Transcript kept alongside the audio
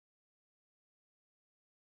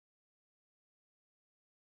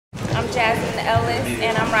Jasmine Ellis,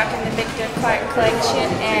 and I'm rocking the Victor Clark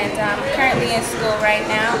collection, and I'm currently in school right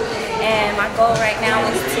now, and my goal right now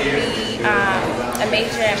is to be a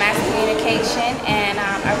major in mass communication, and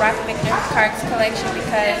I rock Victor Clark's collection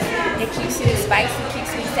because it keeps me spicy,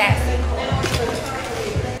 keeps me sassy.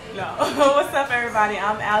 What's up, everybody?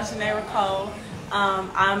 I'm Aljanera Cole.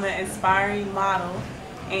 I'm an inspiring model,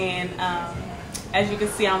 and as you can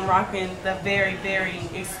see, I'm rocking the very, very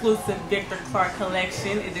exclusive Victor Clark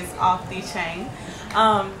collection. It is off the chain.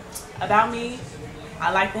 About me,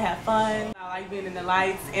 I like to have fun. I like being in the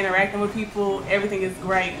lights, interacting with people. Everything is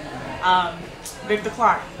great. Victor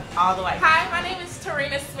Clark, all the way. Hi, my name is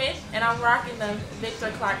Tarina Smith, and I'm rocking the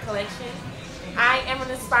Victor Clark collection. I am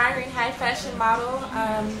an aspiring high fashion model.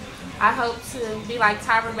 I hope to be like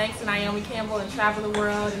Tyra Banks and Naomi Campbell and travel the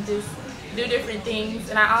world and just do different things.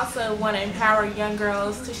 And I also want to empower young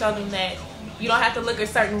girls to show them that you don't have to look a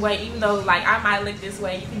certain way, even though like I might look this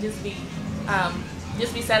way. You can just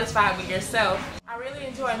be satisfied with yourself. I really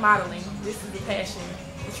enjoy modeling. This is a passion.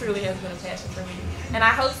 It truly has been a passion for me, and I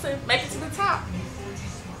hope to make it to the top.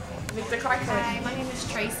 Victor Clark. Hi, my name is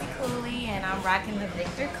Tracy Cooley, and I'm rocking the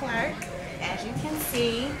Victor Clark. As you can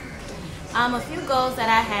see, a few goals that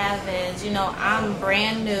I have is, I'm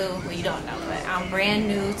brand new. Well, you don't know, but I'm brand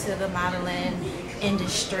new to the modeling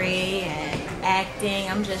industry and acting.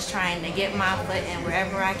 I'm just trying to get my foot in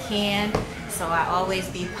wherever I can. So I always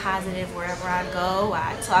be positive wherever I go.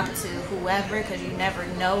 I talk to whoever, because you never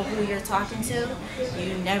know who you're talking to.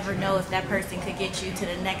 You never know if that person could get you to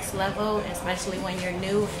the next level, especially when you're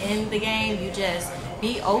new in the game. You just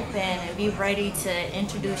be open and be ready to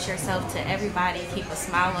introduce yourself to everybody. Keep a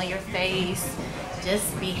smile on your face.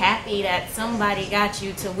 Just be happy that somebody got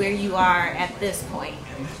you to where you are at this point.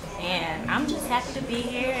 And I'm just happy to be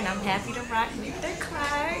here, and I'm happy to rock Victor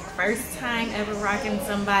Clark. First time ever rocking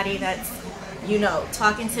somebody that's,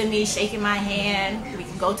 talking to me, shaking my hand. We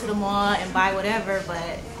can go to the mall and buy whatever,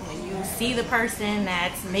 but when you see the person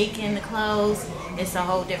that's making the clothes, it's a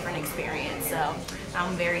whole different experience. So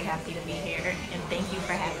I'm very happy to be here, and thank you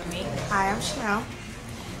for having me. Hi, I'm Chanel.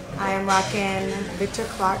 I am rocking Victor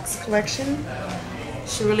Clark's collection. You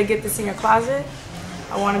should really get this in your closet.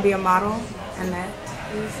 I want to be a model, and that.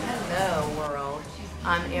 Hello world,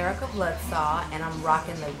 I'm Erica Bloodsaw, and I'm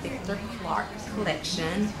rocking the Victor Clark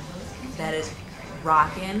collection that is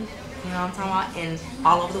rocking, what I'm talking about, in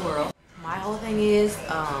all over the world. My whole thing is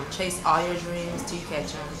chase all your dreams till you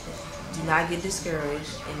catch them. Do not get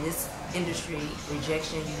discouraged in this industry.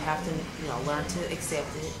 Rejection, you have to learn to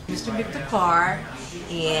accept it. Mr. Victor Clark,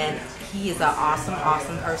 and he is an awesome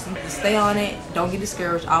person. Stay on it, don't get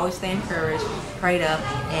discouraged, always stay encouraged, prayed up,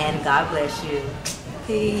 and God bless you.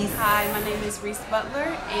 Peace. Hi, my name is Reese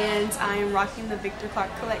Butler, and I am rocking the Victor Clark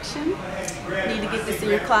collection. Need to get this in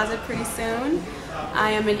your closet pretty soon. I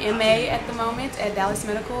am an MA at the moment at Dallas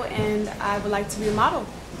Medical, and I would like to be a model.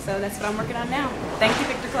 So that's what I'm working on now. Thank you,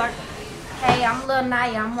 Victor Clark. Hey, I'm Lil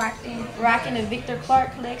Naya. I'm rocking the Victor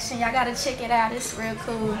Clark collection. Y'all gotta check it out. It's real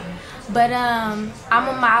cool. But I'm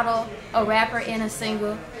a model, a rapper, and a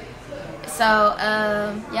singer. So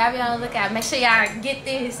y'all be on the lookout. Make sure y'all get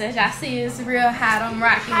this. As y'all see, it's real hot. I'm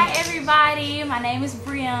rocking. Hi everybody, my name is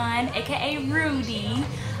Brianne, aka Rudy.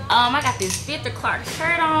 I got this Victor Clark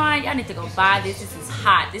shirt on. Y'all need to go buy this. This is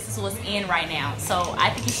hot. This is what's in right now. So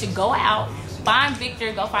I think you should go out, find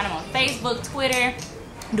Victor, go find him on Facebook, Twitter.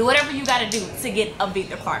 Do whatever you gotta do to get a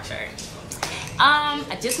Victor Clark shirt.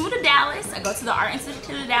 I just moved to Dallas. I go to the Art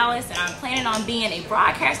Institute of Dallas, and I'm planning on being a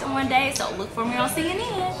broadcaster one day, so look for me on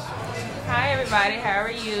CNN. Hi everybody, how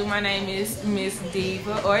are you? My name is Miss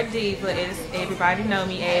Diva, or Diva as everybody know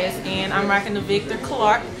me as, and I'm rocking the Victor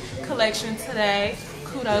Clark collection today.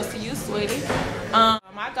 Kudos to you, sweetie.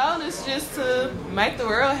 My goal is just to make the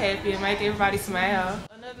world happy and make everybody smile.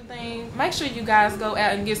 Another thing, make sure you guys go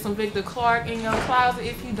out and get some Victor Clark in your closet.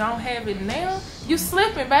 If you don't have it now, you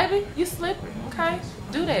slipping, baby. You slipping, okay?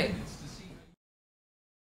 Do that.